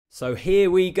So here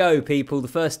we go, people. The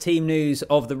first team news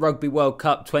of the Rugby World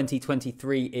Cup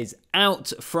 2023 is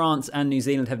out. France and New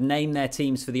Zealand have named their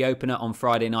teams for the opener on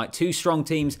Friday night. Two strong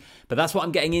teams, but that's what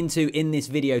I'm getting into in this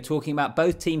video, talking about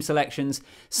both team selections,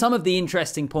 some of the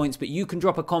interesting points, but you can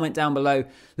drop a comment down below.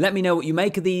 Let me know what you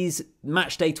make of these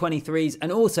matchday 23s,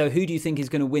 and also who do you think is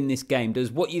going to win this game?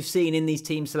 Does what you've seen in these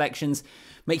team selections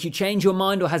make you change your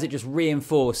mind, or has it just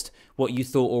reinforced what you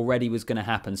thought already was going to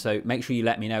happen? So make sure you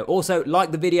let me know. Also,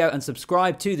 like the video and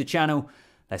subscribe to the channel.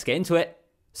 Let's get into it.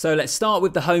 So let's start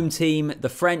with the home team. The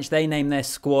French, they named their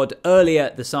squad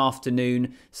earlier this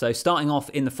afternoon. So starting off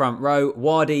in the front row,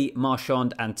 Wardi,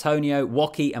 Marchand, Atonio,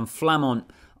 Woki and Flament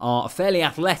are a fairly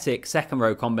athletic second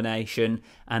row combination.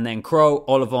 And then Crow,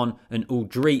 Olivon and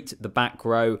Aldrit, the back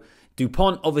row.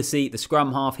 Dupont, obviously, the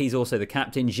scrum half. He's also the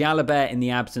captain. Jalibert, in the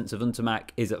absence of Untamak,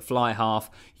 is at fly half.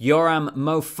 Yoram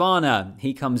Moefana,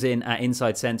 he comes in at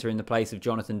inside centre in the place of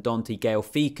Jonathan Danty.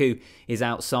 Fickou is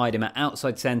outside him at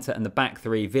outside centre. And the back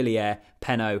three, Villiere,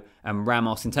 Penaud and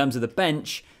Ramos. In terms of the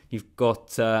bench, you've got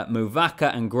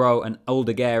Moefana and Gros and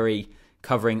Oldegari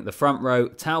covering the front row.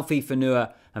 Taufi,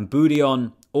 Fanua and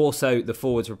Beauden, also the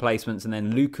forwards replacements. And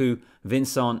then Luku,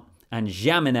 Vincent and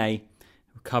Jaminet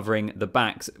covering the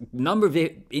backs. Number of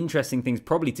interesting things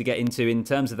probably to get into in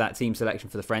terms of that team selection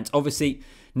for the French. Obviously,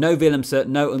 no Villiere,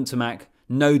 no Untamak,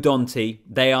 no Danty.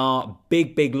 They are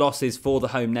big losses for the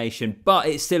home nation, but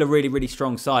it's still a really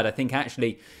strong side. I think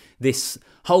actually this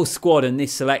whole squad and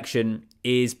this selection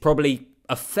is probably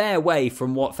a fair way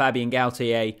from what Fabien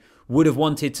Galthie would have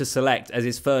wanted to select as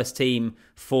his first team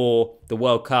for the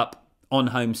World Cup on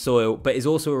home soil, but is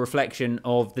also a reflection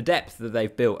of the depth that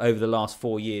they've built over the last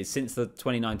 4 years. Since the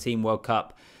 2019 World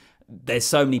Cup, there's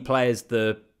so many players.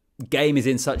 The game is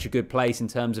in such a good place in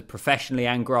terms of professionally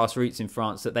and grassroots in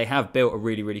France that they have built a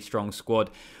really strong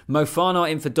squad. Moefana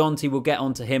in for Danty, we'll get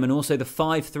onto him, and also the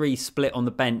 5-3 split on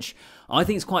the bench. I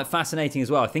think it's quite fascinating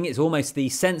as well. I think it's almost the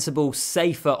sensible,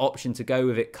 safer option to go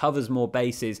with. It covers more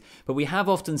bases, but we have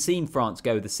often seen France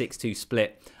go with the 6-2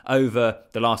 split over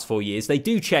the last 4 years. They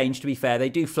do change, to be fair. They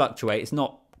do fluctuate. It's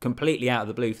not completely out of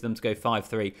the blue for them to go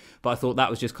 5-3, but I thought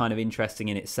that was just kind of interesting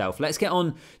in itself. Let's get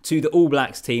on to the All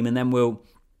Blacks team, and then we'll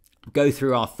go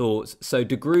through our thoughts. So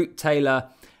de Groot, Taylor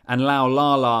and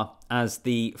Laulala as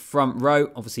the front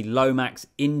row. Obviously Lomax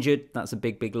injured. That's a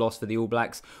big loss for the All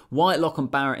Blacks. Whitelock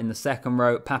and Barrett in the second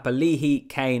row. Papali'i,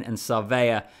 Kane and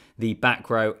Savea the back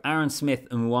row. Aaron Smith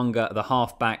and Mo'unga the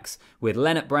half backs, with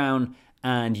Lienert-Brown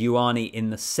and Ioane in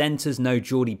the centres. No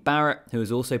Jordi Barrett, who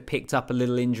has also picked up a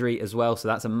little injury as well. So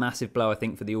that's a massive blow, I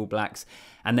think, for the All Blacks.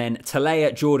 And then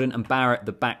Telea, Jordan and Barrett,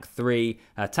 the back three.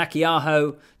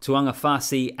 Taukei'aho,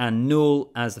 Tu'ungafasi and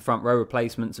Newell as the front row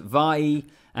replacements. Vai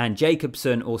and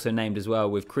Jacobson also named as well,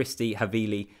 with Christie,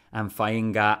 Havili and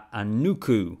Fainga and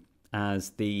Nuku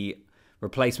as the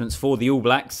replacements for the All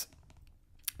Blacks.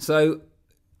 So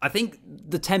I think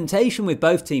the temptation with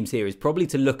both teams here is probably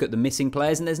to look at the missing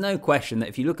players, and there's no question that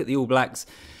if you look at the All Blacks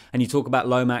and you talk about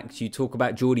Lomax, you talk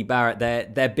about Jordi Barrett,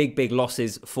 they're big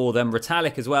losses for them.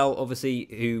 Retallick as well, obviously,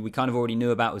 who we kind of already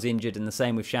knew about, was injured, and the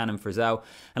same with Shannon Frizzell.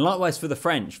 And likewise for the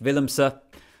French, Villiere,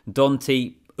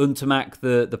 Danty, Untamak,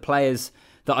 the players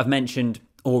that I've mentioned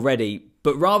already.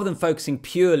 But rather than focusing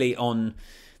purely on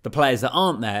the players that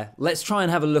aren't there, let's try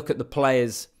and have a look at the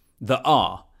players that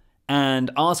are, and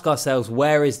ask ourselves,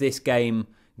 where is this game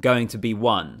going to be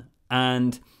won?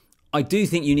 And I do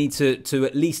think you need to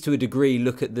at least to a degree,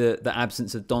 look at the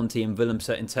absence of Danty and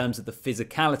Villiere in terms of the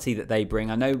physicality that they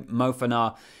bring. I know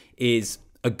Moefana is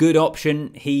a good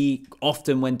option. He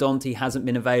often, when Danty hasn't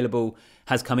been available,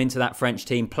 has come into that French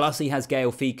team. Plus, he has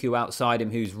Fickou outside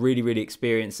him, who's really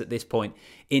experienced at this point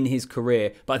in his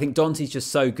career. But I think Danty's just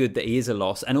so good that he is a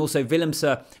loss. And also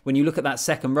Villiere, when you look at that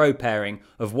second row pairing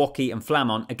of Woki and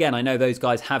Flament, again, I know those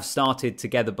guys have started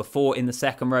together before in the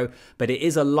second row, but it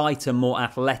is a lighter, more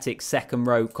athletic second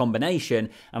row combination.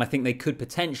 And I think they could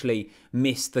potentially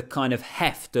miss the kind of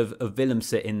heft of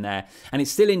Villiere in there. And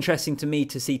it's still interesting to me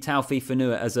to see Taufi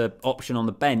Fanua as an option on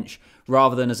the bench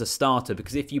rather than as a starter,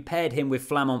 because if you paired him with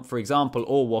Flament, for example,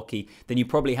 or Woki, then you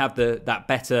probably have that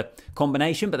better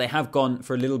combination. But they have gone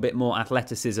for a little bit more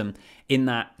athleticism in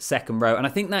that second row, and I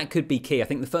think that could be key. I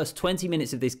think the first 20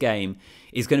 minutes of this game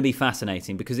is going to be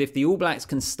fascinating, because if the All Blacks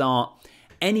can start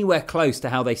anywhere close to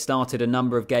how they started a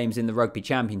number of games in the Rugby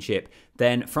Championship,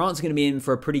 then France are going to be in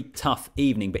for a pretty tough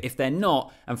evening. But if they're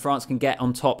not, and France can get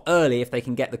on top early, if they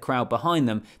can get the crowd behind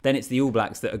them, then it's the All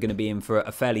Blacks that are going to be in for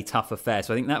a fairly tough affair.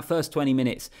 So I think that first 20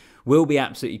 minutes will be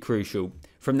absolutely crucial.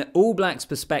 From the All Blacks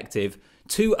perspective,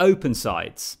 two open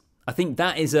sides. I think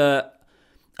that is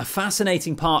a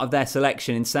fascinating part of their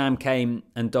selection in Sam Cane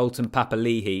and Dalton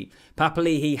Papali'i.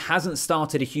 Papali'i hasn't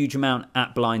started a huge amount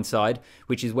at blindside,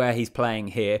 which is where he's playing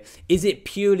here. Is it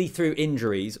purely through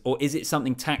injuries, or is it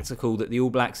something tactical that the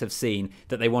All Blacks have seen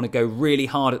that they want to go really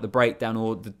hard at the breakdown,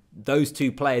 or those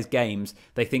two players' games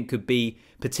they think could be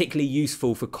particularly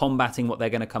useful for combating what they're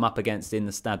going to come up against in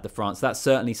the Stade de France? That's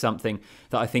certainly something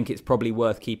that I think it's probably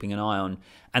worth keeping an eye on.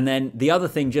 And then the other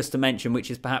thing just to mention, which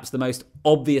is perhaps the most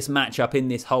obvious matchup in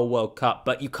this whole World Cup,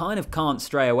 but you kind of can't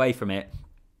stray away from it,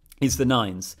 is the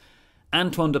nines.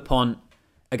 Antoine Dupont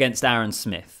against Aaron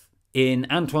Smith. In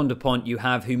Antoine Dupont, you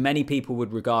have who many people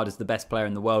would regard as the best player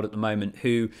in the world at the moment,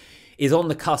 who is on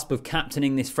the cusp of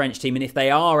captaining this French team. And if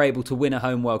they are able to win a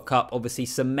home World Cup, obviously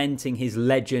cementing his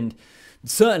legend,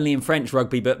 certainly in French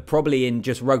rugby, but probably in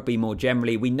just rugby more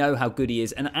generally. We know how good he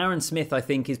is. And Aaron Smith, I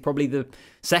think, is probably the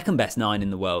second best nine in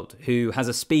the world, who has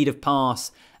a speed of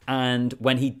pass. And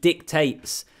when he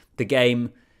dictates the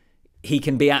game, he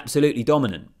can be absolutely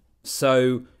dominant.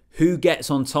 So who gets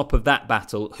on top of that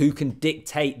battle, who can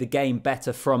dictate the game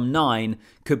better from nine,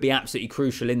 could be absolutely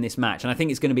crucial in this match. And I think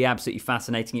it's going to be absolutely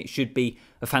fascinating. It should be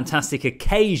a fantastic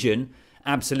occasion,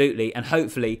 absolutely, and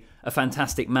hopefully a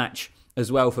fantastic match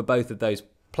as well for both of those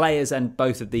players and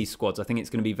both of these squads. I think it's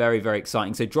going to be very, very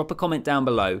exciting. So drop a comment down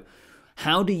below.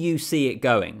 How do you see it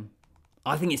going?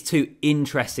 I think it's two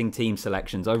interesting team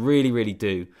selections. I really, really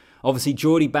do. Obviously,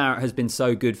 Jordi Barrett has been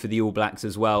so good for the All Blacks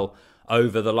as well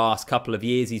over the last couple of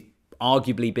years. He's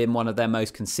arguably been one of their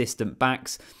most consistent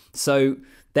backs. So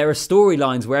there are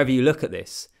storylines wherever you look at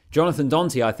this. Jonathan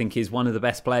Danty, I think, is one of the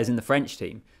best players in the French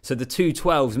team. So the two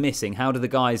 12s missing, how do the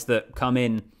guys that come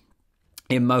in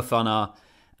Moefana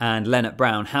and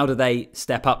Lienert-Brown, how do they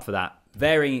step up for that?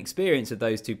 Varying experience of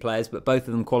those two players, but both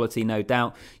of them quality, no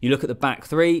doubt. You look at the back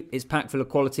three, it's packed full of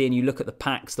quality, and you look at the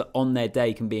packs that on their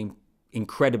day can be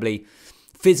incredibly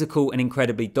physical and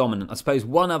incredibly dominant. I suppose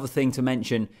one other thing to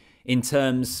mention in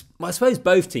terms, well, I suppose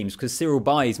both teams, because Cyril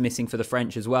Baille is missing for the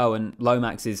French as well, and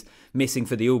Lomax is missing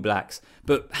for the All Blacks.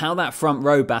 But how that front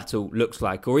row battle looks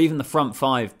like, or even the front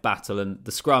five battle and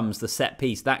the scrums, the set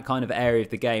piece, that kind of area of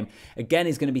the game, again,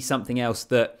 is going to be something else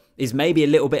that is maybe a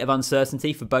little bit of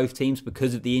uncertainty for both teams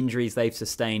because of the injuries they've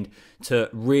sustained to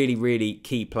really, really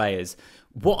key players.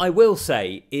 What I will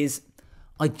say is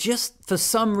I just, for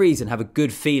some reason, have a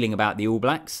good feeling about the All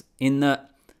Blacks in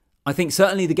that I think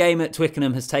certainly the game at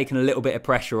Twickenham has taken a little bit of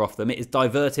pressure off them. It has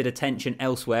diverted attention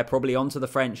elsewhere, probably onto the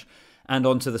French and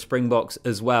onto the Springboks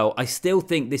as well. I still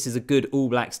think this is a good All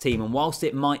Blacks team, and whilst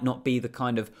it might not be the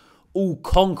kind of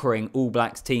all-conquering All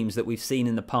Blacks teams that we've seen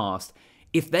in the past,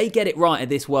 if they get it right at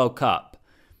this World Cup,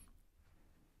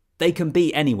 they can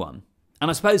beat anyone. And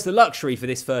I suppose the luxury for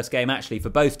this first game, actually, for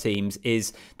both teams,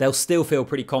 is they'll still feel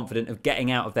pretty confident of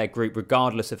getting out of their group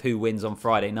regardless of who wins on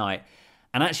Friday night.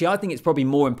 And actually, I think it's probably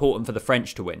more important for the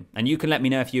French to win. And you can let me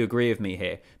know if you agree with me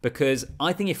here. Because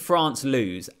I think if France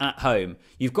lose at home,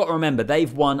 you've got to remember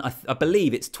they've won, I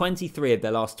believe it's 23 of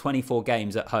their last 24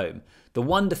 games at home. The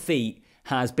one defeat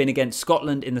has been against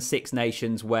Scotland in the Six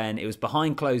Nations when it was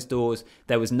behind closed doors.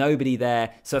 There was nobody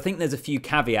there. So I think there's a few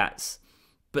caveats.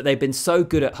 But they've been so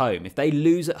good at home. If they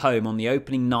lose at home on the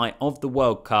opening night of the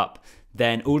World Cup,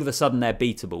 then all of a sudden they're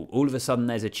beatable. All of a sudden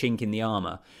there's a chink in the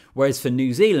armour. Whereas for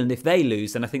New Zealand, if they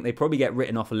lose, then I think they probably get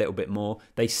written off a little bit more.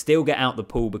 They still get out the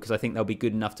pool because I think they'll be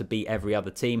good enough to beat every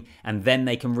other team. And then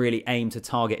they can really aim to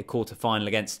target a quarter-final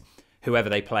against whoever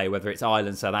they play, whether it's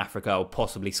Ireland, South Africa, or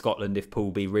possibly Scotland if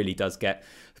Pool B really does get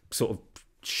sort of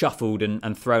shuffled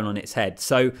and thrown on its head.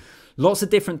 So lots of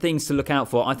different things to look out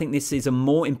for. I think this is a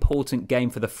more important game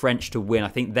for the French to win. I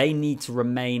think they need to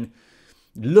remain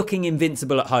looking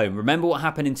invincible at home. Remember what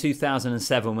happened in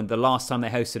 2007 when the last time they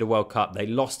hosted a World Cup, they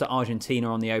lost to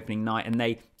Argentina on the opening night, and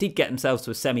they did get themselves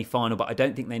to a semi-final, but I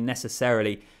don't think they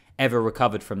necessarily ever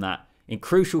recovered from that. And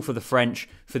crucial for the French.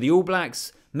 For the All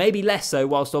Blacks, maybe less so,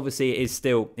 whilst obviously it is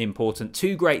still important.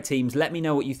 Two great teams. Let me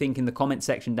know what you think in the comment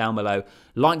section down below.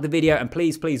 Like the video, and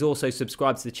please, please also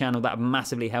subscribe to the channel. That would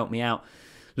massively help me out.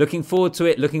 Looking forward to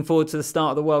it. Looking forward to the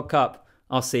start of the World Cup.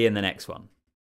 I'll see you in the next one.